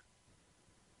truck.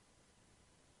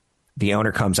 The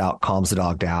owner comes out, calms the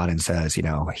dog down, and says,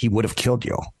 he would have killed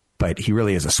you, but he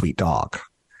really is a sweet dog.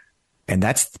 And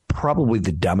that's probably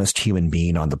the dumbest human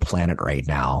being on the planet right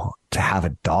now, to have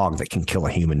a dog that can kill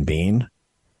a human being.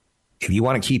 If you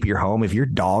want to keep your home, if your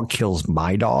dog kills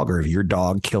my dog, or if your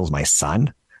dog kills my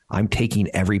son, I'm taking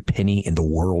every penny in the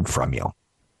world from you.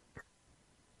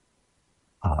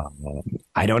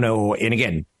 I don't know. And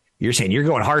again, you're saying you're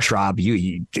going harsh, Rob.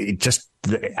 You just,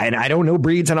 and I don't know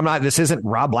breeds, and this isn't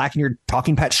Rob Black and your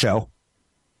Talking Pet show.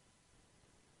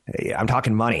 I'm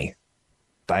talking money,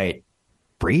 but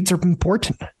breeds are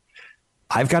important.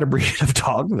 I've got a breed of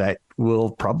dog that will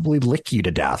probably lick you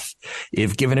to death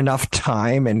if given enough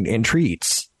time and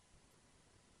treats.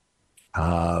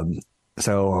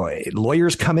 So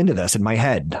lawyers come into this in my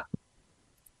head,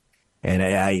 and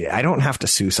I don't have to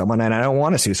sue someone, and I don't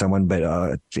want to sue someone,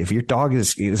 but if your dog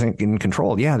isn't in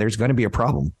control, there's going to be a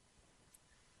problem.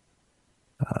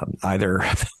 Either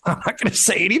I'm not going to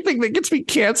say anything that gets me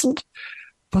canceled,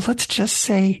 But let's just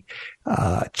say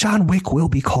John Wick will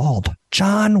be called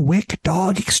John Wick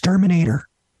Dog Exterminator.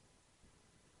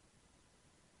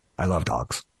 I love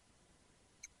dogs.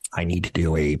 I need to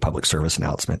do a public service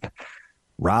announcement.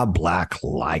 Rob Black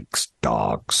likes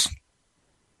dogs.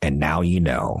 And now you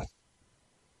know.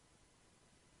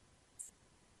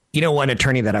 You know one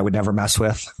attorney that I would never mess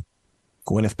with?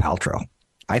 Gwyneth Paltrow.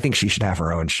 I think she should have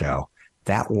her own show.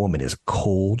 That woman is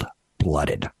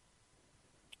cold-blooded.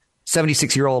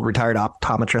 76-year-old retired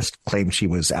optometrist claimed she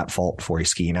was at fault for a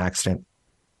skiing accident.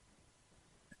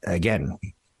 Again,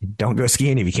 don't go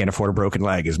skiing if you can't afford a broken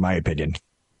leg, is my opinion.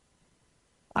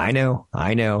 I know.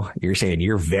 You're saying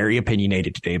you're very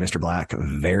opinionated today, Mr. Black.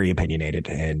 Very opinionated,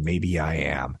 and maybe I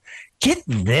am. Get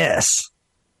this.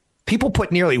 People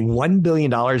put nearly $1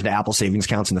 billion to Apple savings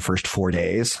accounts in the first 4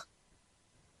 days.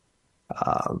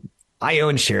 I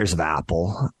own shares of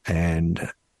Apple,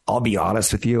 and I'll be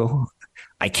honest with you.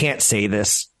 I can't say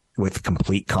this with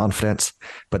complete confidence,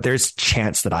 but there's a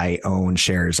chance that I own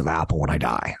shares of Apple when I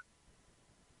die.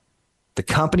 The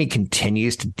company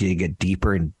continues to dig a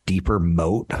deeper and deeper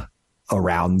moat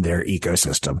around their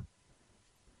ecosystem.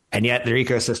 And yet their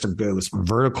ecosystem goes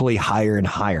vertically higher and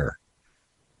higher.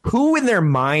 Who in their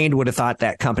mind would have thought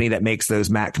that company that makes those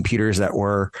Mac computers that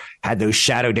had those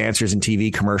shadow dancers in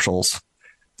TV commercials,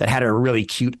 that had a really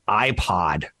cute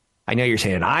iPod? I know you're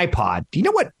saying an iPod. Do you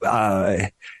know what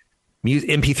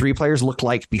MP3 players looked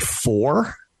like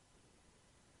before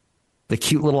the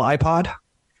cute little iPod?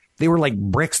 They were like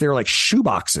bricks. They were like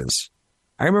shoeboxes.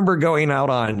 I remember going out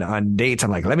on dates.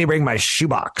 I'm like, let me bring my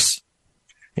shoebox.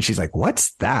 And she's like,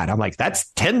 what's that? I'm like, that's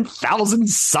 10,000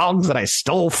 songs that I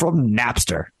stole from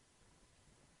Napster.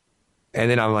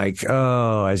 And then I'm like,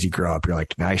 oh, as you grow up, you're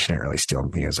like, I shouldn't really steal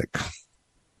music.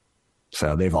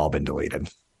 So they've all been deleted.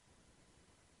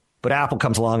 But Apple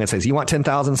comes along and says, you want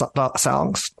 10,000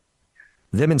 songs?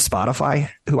 Them and Spotify,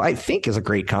 who I think is a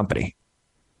great company.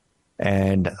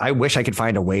 And I wish I could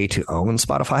find a way to own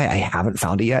Spotify. I haven't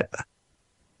found it yet.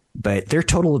 But their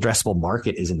total addressable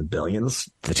market is in the billions,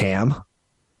 the TAM.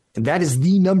 And that is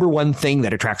the number one thing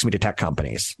that attracts me to tech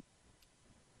companies.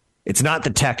 It's not the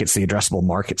tech, it's the addressable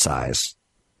market size.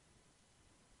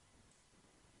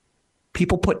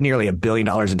 People put nearly $1 billion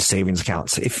into savings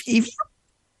accounts. If you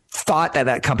thought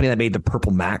that company that made the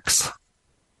purple Macs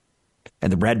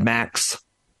and the red Macs,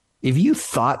 if you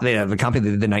thought that the company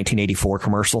that did the 1984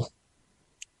 commercial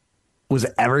was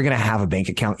ever going to have a bank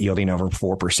account yielding over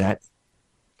 4%,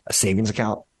 a savings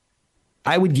account,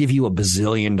 I would give you $1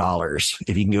 bazillion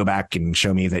if you can go back and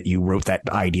show me that you wrote that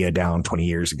idea down 20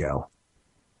 years ago.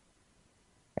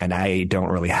 And I don't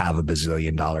really have $1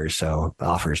 bazillion, so the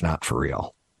offer is not for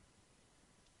real.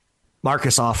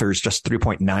 Marcus offers just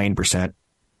 3.9%.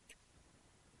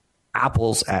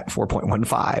 Apple's at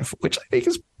 4.15%, which I think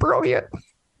is brilliant.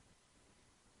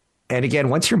 And again,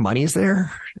 once your money's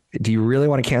there, do you really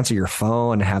want to cancel your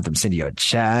phone and have them send you a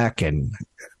check? And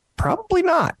probably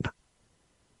not.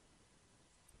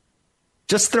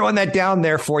 Just throwing that down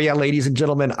there for you, ladies and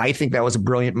gentlemen. I think that was a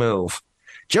brilliant move.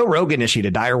 Joe Rogan issued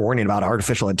a dire warning about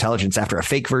artificial intelligence after a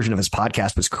fake version of his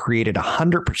podcast was created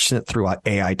 100% through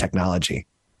AI technology.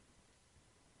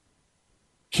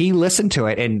 He listened to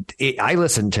it, and I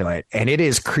listened to it, and it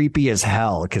is creepy as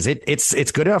hell because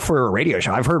it's good enough for a radio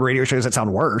show. I've heard radio shows that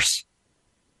sound worse.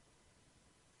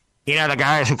 You know, the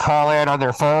guys who call in on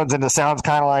their phones and it sounds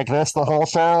kind of like this the whole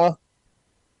show?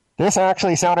 This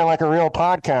actually sounded like a real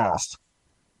podcast.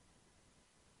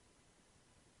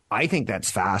 I think that's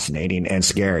fascinating and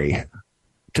scary,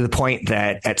 to the point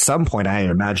that at some point I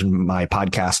imagine my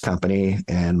podcast company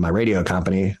and my radio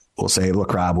company will say,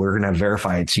 look, Rob, we're going to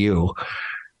verify it's you.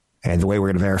 And the way we're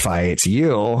going to verify it's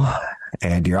you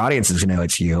and your audience is going to know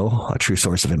it's you, a true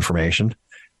source of information,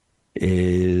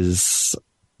 is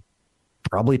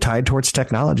probably tied towards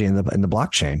technology in the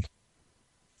blockchain.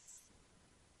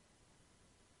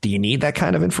 Do you need that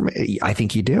kind of information? I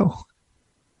think you do.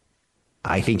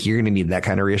 I think you're going to need that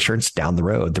kind of reassurance down the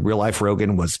road. The real life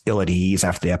Rogan was ill at ease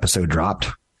after the episode dropped.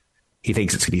 He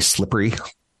thinks it's going to be slippery.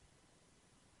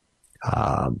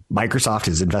 Microsoft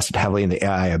has invested heavily in the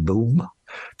AI boom.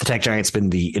 The tech giant's been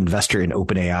the investor in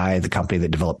OpenAI, the company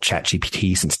that developed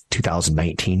ChatGPT since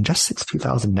 2019, just since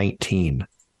 2019.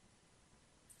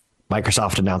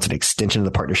 Microsoft announced an extension of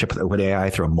the partnership with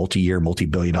OpenAI through a multi-year,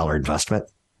 multi-billion-dollar investment.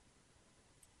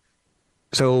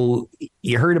 So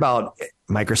you heard about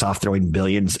Microsoft throwing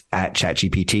billions at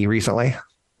ChatGPT recently.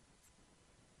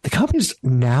 The company's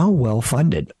now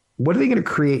well-funded. What are they going to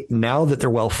create now that they're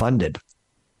well-funded?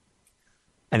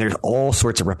 And there's all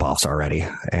sorts of ripoffs already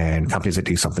and companies that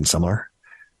do something similar.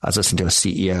 I was listening to a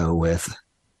CEO with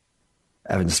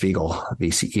Evan Spiegel, the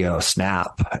CEO of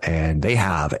Snap, and they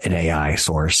have an AI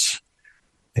source.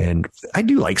 And I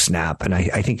do like Snap, and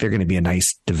I think they're going to be a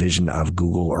nice division of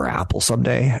Google or Apple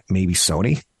someday, maybe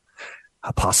Sony,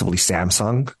 possibly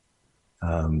Samsung.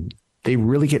 They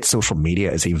really get social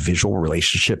media as a visual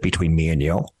relationship between me and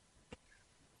you,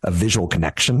 a visual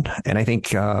connection. And I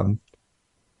think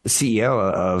the CEO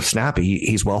of Snap,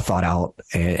 he's well thought out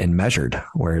and measured,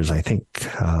 whereas I think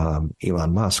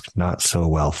Elon Musk, not so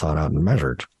well thought out and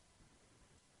measured.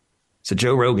 So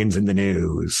Joe Rogan's in the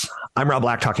news. I'm Rob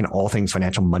Black, talking all things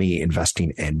financial, money,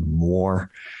 investing, and more.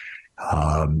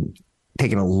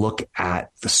 Taking a look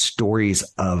at the stories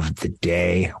of the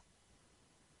day.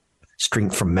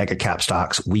 Strength from mega cap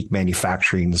stocks, weak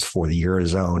manufacturings for the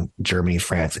Eurozone, Germany,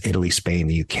 France, Italy, Spain,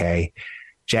 the UK.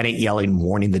 Janet Yellen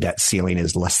warning the debt ceiling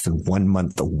is less than 1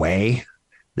 month away.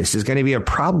 This is going to be a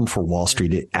problem for Wall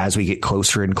Street as we get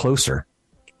closer and closer.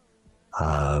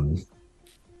 In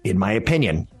my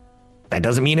opinion, that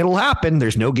doesn't mean it'll happen.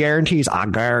 There's no guarantees. I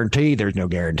guarantee there's no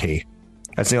guarantee.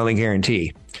 That's the only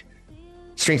guarantee.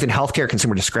 Strength in healthcare,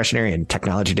 consumer discretionary, and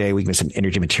technology day. Weakness in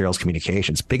energy, materials,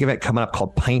 communications. Big event coming up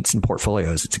called Pints and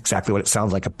Portfolios. It's exactly what it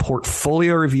sounds like, a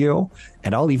portfolio review.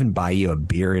 And I'll even buy you a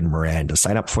beer in Marin. To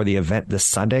sign up for the event this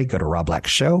Sunday, go to Rob Black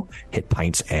Show, hit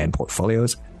Pints and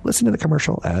Portfolios. Listen to the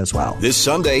commercial as well. This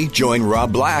Sunday, join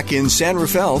Rob Black in San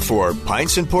Rafael for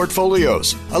Pints and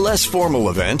Portfolios, a less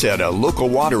formal event at a local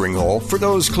watering hole for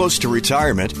those close to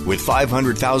retirement with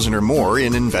 $500,000 or more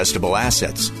in investable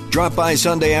assets. Drop by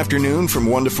Sunday afternoon from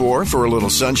 1 to 4 for a little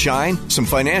sunshine, some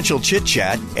financial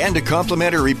chit-chat, and a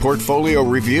complimentary portfolio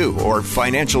review or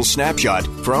financial snapshot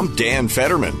from Dan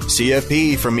Fetterman,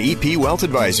 CFP from EP Wealth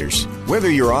Advisors. Whether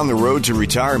you're on the road to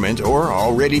retirement or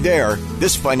already there,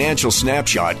 this financial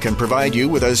snapshot can provide you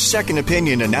with a second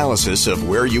opinion analysis of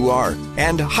where you are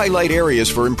and highlight areas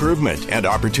for improvement and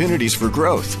opportunities for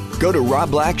growth. Go to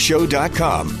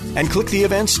robblackshow.com and click the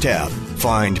Events tab.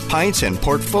 Find Pints and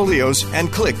Portfolios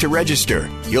and click to register.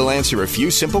 You'll answer a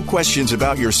few simple questions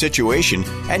about your situation,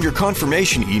 and your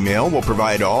confirmation email will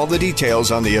provide all the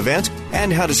details on the event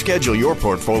and how to schedule your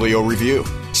portfolio review.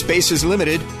 Space is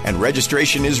limited and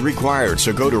registration is required,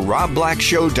 so go to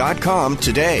robblackshow.com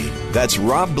today. That's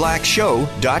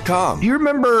robblackshow.com. Do you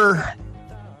remember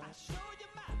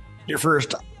your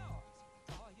first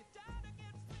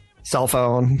cell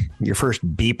phone, your first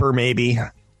beeper maybe?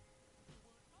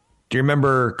 Do you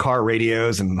remember car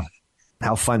radios and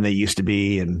how fun they used to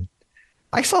be? And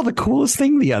I saw the coolest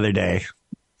thing the other day.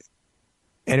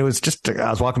 And it was just, I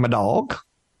was walking my dog,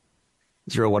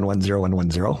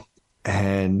 0110110.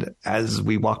 And as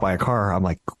we walk by a car, I'm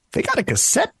like, they got a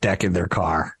cassette deck in their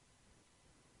car.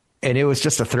 And it was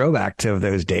just a throwback to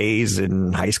those days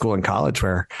in high school and college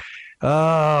where,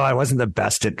 I wasn't the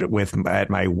best at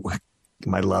my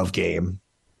love game.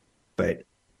 But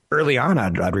early on,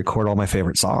 I'd record all my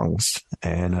favorite songs,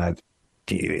 and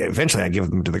eventually I'd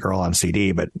give them to the girl on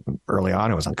CD. But early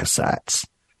on, it was on cassettes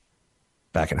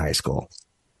back in high school.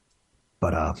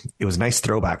 But it was a nice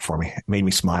throwback for me. It made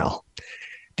me smile.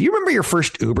 Do you remember your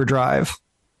first Uber drive?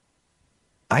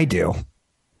 I do.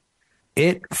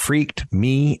 It freaked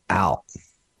me out.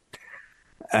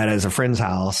 And at a friend's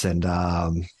house, and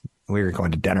we were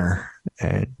going to dinner,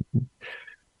 and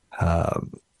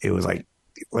it was like,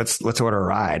 let's order a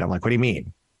ride. I'm like, what do you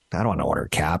mean? I don't want to order a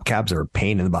cab. Cabs are a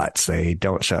pain in the butts. They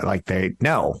don't show, like they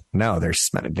yell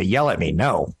at me.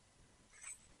 No.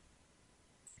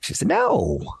 She said,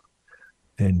 no.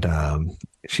 And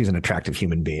she's an attractive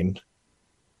human being.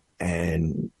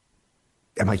 And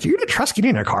I'm like, you're going to trust getting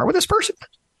in a car with this person?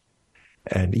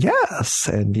 And yes.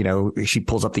 And, she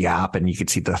pulls up the app and you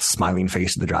could see the smiling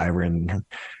face of the driver and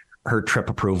her trip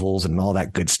approvals and all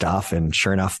that good stuff. And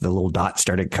sure enough, the little dot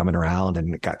started coming around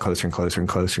and it got closer and closer and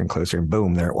closer and closer. And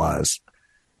boom, there it was.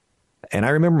 And I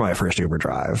remember my first Uber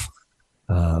drive.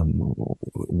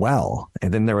 Well,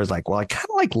 and then there was like, well, I kind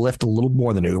of like Lyft a little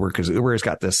more than Uber because Uber has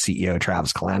got this CEO,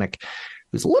 Travis Kalanick,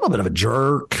 who's a little bit of a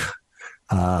jerk,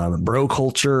 bro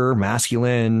culture,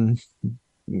 masculine.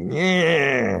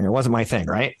 Yeah, it wasn't my thing,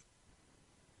 right?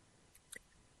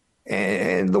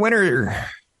 And the winner,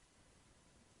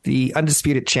 the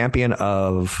undisputed champion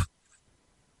of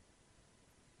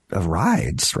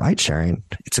ride sharing,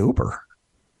 it's Uber.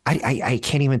 I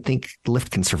can't even think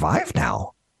Lyft can survive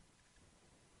now.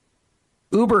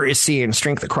 Uber is seeing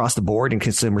strength across the board and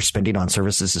consumer spending on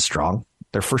services is strong.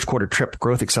 Their first quarter trip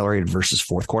growth accelerated versus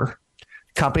fourth quarter.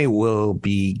 The company will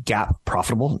be GAAP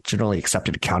profitable, generally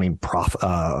accepted accounting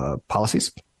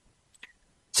policies.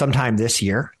 Sometime this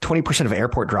year, 20% of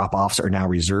airport drop-offs are now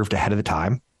reserved ahead of the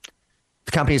time.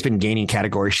 The company has been gaining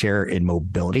category share in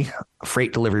mobility.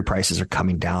 Freight delivery prices are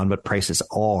coming down, but prices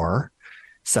are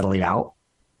settling out.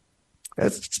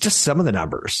 That's just some of the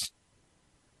numbers.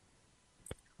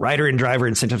 Rider and driver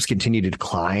incentives continue to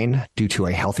decline due to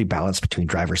a healthy balance between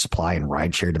driver supply and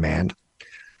rideshare demand.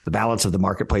 The balance of the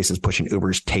marketplace is pushing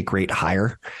Uber's take rate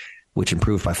higher, which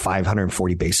improved by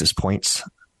 540 basis points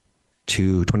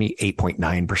to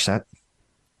 28.9%.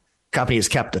 Company has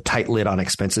kept a tight lid on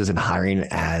expenses and hiring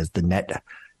as the net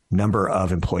number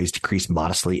of employees decreased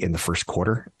modestly in the first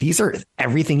quarter. These are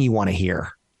everything you want to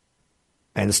hear.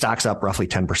 And the stock's up roughly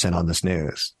 10% on this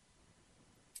news.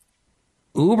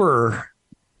 Uber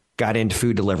got into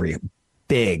food delivery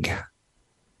big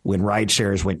when ride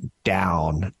shares went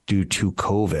down due to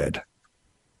COVID.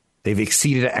 They've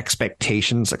exceeded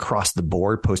expectations across the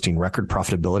board, posting record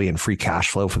profitability and free cash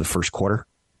flow for the first quarter.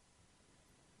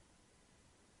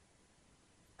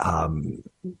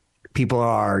 People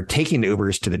are taking the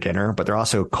Ubers to the dinner, but they're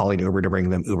also calling Uber to bring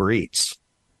them Uber Eats,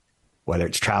 whether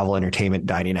it's travel, entertainment,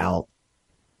 dining out.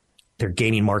 They're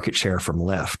gaining market share from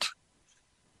Lyft.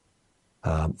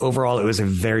 Overall, it was a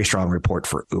very strong report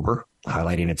for Uber,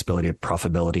 highlighting its ability to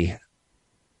profitability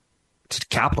to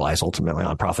capitalize ultimately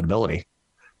on profitability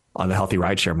on the healthy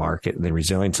rideshare market and the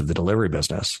resilience of the delivery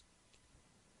business.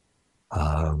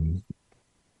 I'm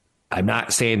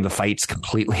not saying the fight's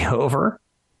completely over,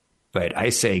 but I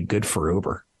say good for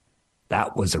Uber.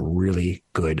 That was a really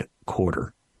good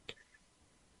quarter.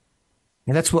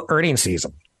 And that's what earnings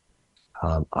season.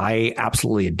 I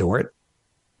absolutely adore it.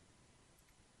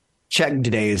 Chegg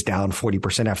today is down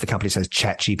 40% after the company says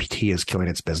ChatGPT is killing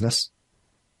its business.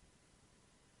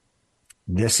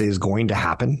 This is going to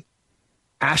happen.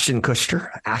 Ashton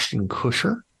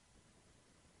Kutcher,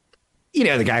 you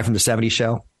know, the guy from the 70s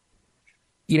show,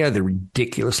 you know, the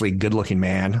ridiculously good-looking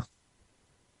man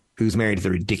who's married to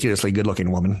the ridiculously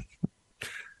good-looking woman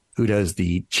who does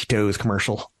the Cheetos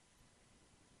commercial.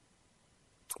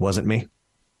 Wasn't me.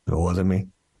 It wasn't me.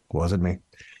 Wasn't me.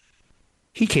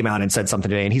 He came out and said something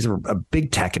today, and he's a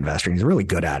big tech investor. And he's really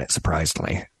good at it,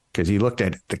 surprisingly, because he looked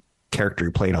at the character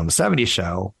he played on the 70s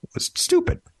show was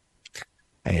stupid.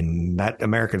 And that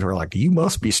Americans were like, you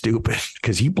must be stupid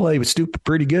because you play with stupid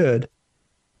pretty good.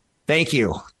 Thank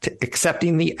you.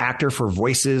 Accepting the actor for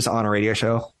voices on a radio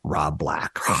show, Rob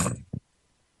Black.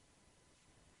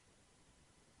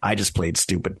 I just played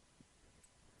stupid.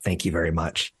 Thank you very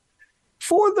much.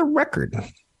 For the record,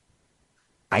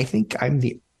 I think I'm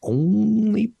the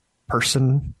only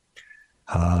person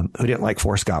who didn't like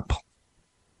Forrest Gump.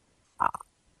 I'm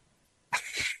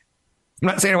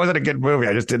not saying it wasn't a good movie.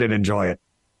 I just didn't enjoy it.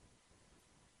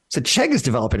 So Chegg is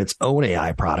developing its own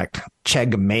AI product,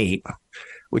 CheggMate,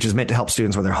 which is meant to help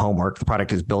students with their homework. The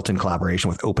product is built in collaboration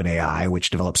with OpenAI, which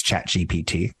develops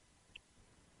ChatGPT.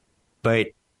 But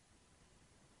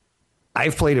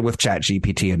I've played it with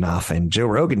ChatGPT enough, and Joe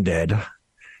Rogan did.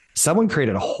 Someone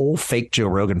created a whole fake Joe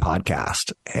Rogan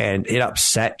podcast, and it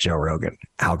upset Joe Rogan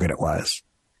how good it was.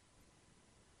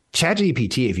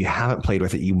 ChatGPT, if you haven't played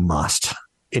with it, you must.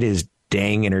 It is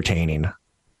dang entertaining.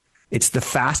 It's the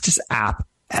fastest app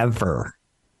ever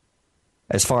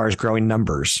as far as growing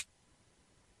numbers.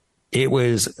 It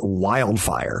was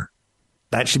wildfire.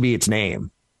 That should be its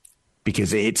name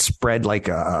because it spread like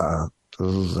I'm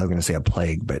going to say a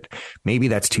plague, but maybe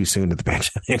that's too soon at the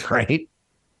pandemic, right?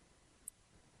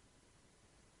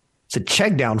 So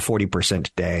Chegg down 40%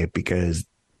 today because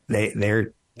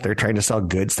they're trying to sell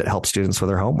goods that help students with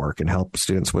their homework and help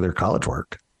students with their college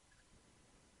work.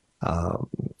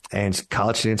 And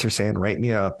college students are saying, write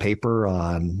me a paper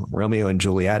on Romeo and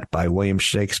Juliet by William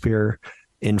Shakespeare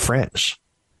in French,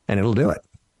 and it'll do it.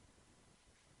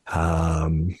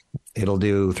 It'll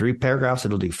do 3 paragraphs.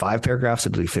 It'll do 5 paragraphs.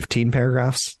 It'll do 15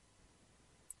 paragraphs.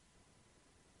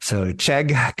 So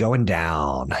Chegg going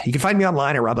down. You can find me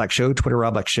online at Rob Black Show, Twitter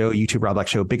Rob Black Show, YouTube Rob Black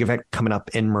Show. Big event coming up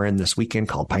in Marin this weekend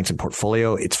called Pints and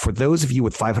Portfolio. It's for those of you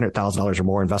with $500,000 or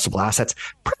more investable assets,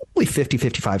 probably 50,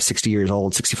 55, 60 years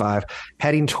old, 65,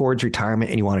 heading towards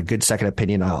retirement, and you want a good second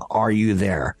opinion. Are you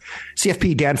there?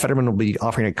 CFP Dan Fetterman will be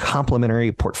offering a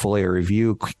complimentary portfolio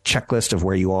review, quick checklist of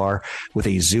where you are with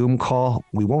a Zoom call.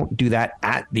 We won't do that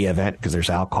at the event because there's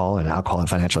alcohol and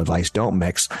financial advice don't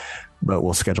mix. But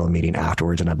we'll schedule a meeting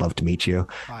afterwards, and I'd love to meet you.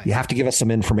 Right. You have to give us some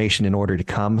information in order to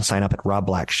come. Sign up at Rob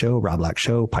Black Show,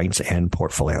 Pints and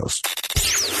Portfolios.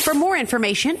 For more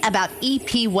information about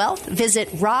EP Wealth, visit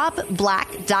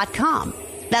robblack.com.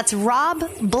 That's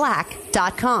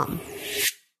robblack.com.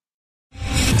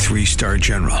 3-star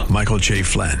general Michael J.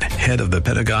 Flynn, head of the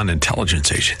Pentagon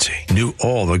Intelligence Agency, knew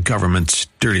all the government's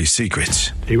dirty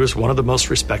secrets. He was one of the most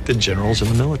respected generals in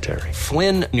the military.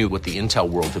 Flynn knew what the intel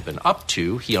world had been up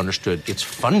to. He understood its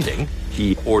funding.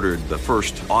 He ordered the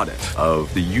first audit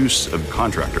of the use of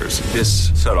contractors.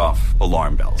 This set off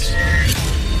alarm bells.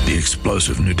 The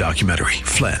explosive new documentary,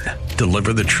 Flynn,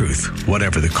 Deliver the Truth,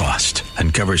 Whatever the Cost,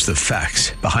 uncovers the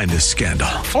facts behind this scandal.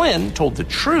 Flynn told the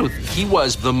truth. He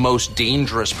was the most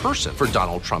dangerous person for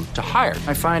Donald Trump to hire.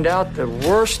 I find out the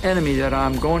worst enemy that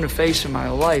I'm going to face in my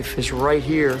life is right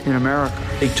here in America.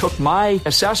 They took my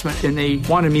assessment and they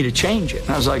wanted me to change it. And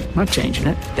I was like, I'm not changing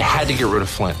it. They had to get rid of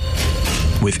Flynn.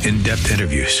 With in-depth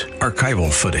interviews,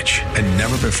 archival footage, and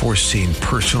never-before-seen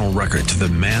personal records of the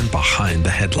man behind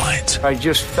the headlines. I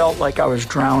just felt like I was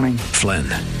drowning. Flynn,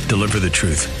 Deliver the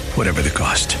Truth, Whatever the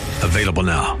Cost. Available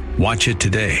now. Watch it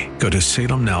today. Go to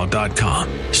salemnow.com.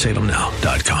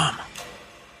 salemnow.com.